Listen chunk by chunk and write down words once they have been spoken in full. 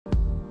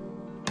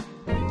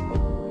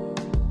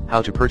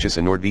How to purchase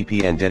a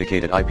NordVPN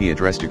dedicated IP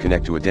address. To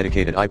connect to a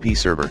dedicated IP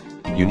server,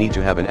 you need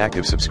to have an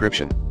active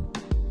subscription.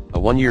 A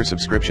 1-year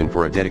subscription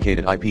for a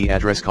dedicated IP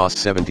address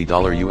costs $70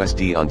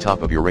 USD on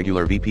top of your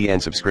regular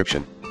VPN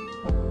subscription.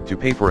 To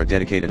pay for a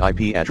dedicated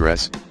IP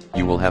address,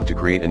 you will have to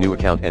create a new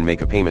account and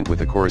make a payment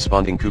with a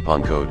corresponding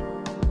coupon code.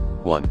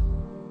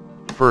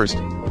 1. First,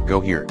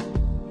 go here.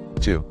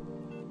 2.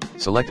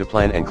 Select a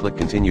plan and click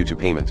Continue to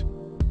Payment.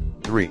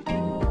 3.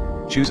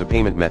 Choose a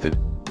payment method.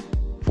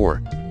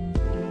 4.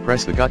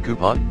 Press the Got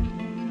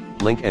Coupon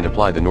link and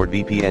apply the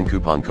NordVPN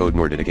coupon code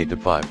NORDEDECATE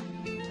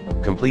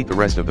 5. Complete the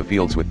rest of the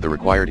fields with the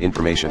required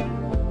information.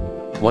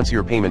 Once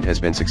your payment has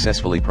been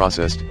successfully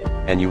processed,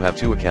 and you have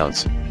 2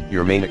 accounts,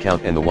 your main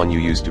account and the one you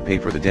use to pay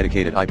for the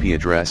dedicated IP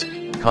address,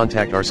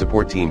 contact our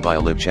support team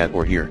via live chat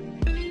or here.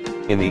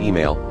 In the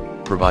email,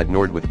 provide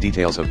Nord with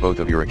details of both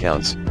of your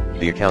accounts,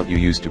 the account you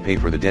use to pay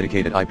for the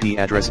dedicated IP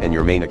address and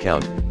your main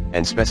account,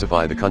 and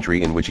specify the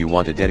country in which you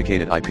want a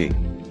dedicated IP.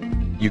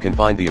 You can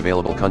find the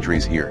available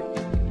countries here.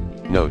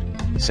 Note,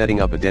 setting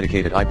up a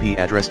dedicated IP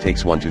address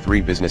takes 1 to 3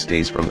 business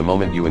days from the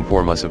moment you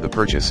inform us of the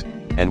purchase,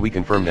 and we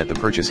confirm that the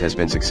purchase has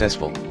been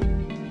successful.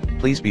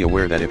 Please be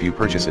aware that if you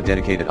purchase a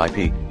dedicated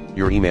IP,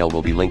 your email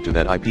will be linked to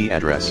that IP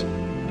address.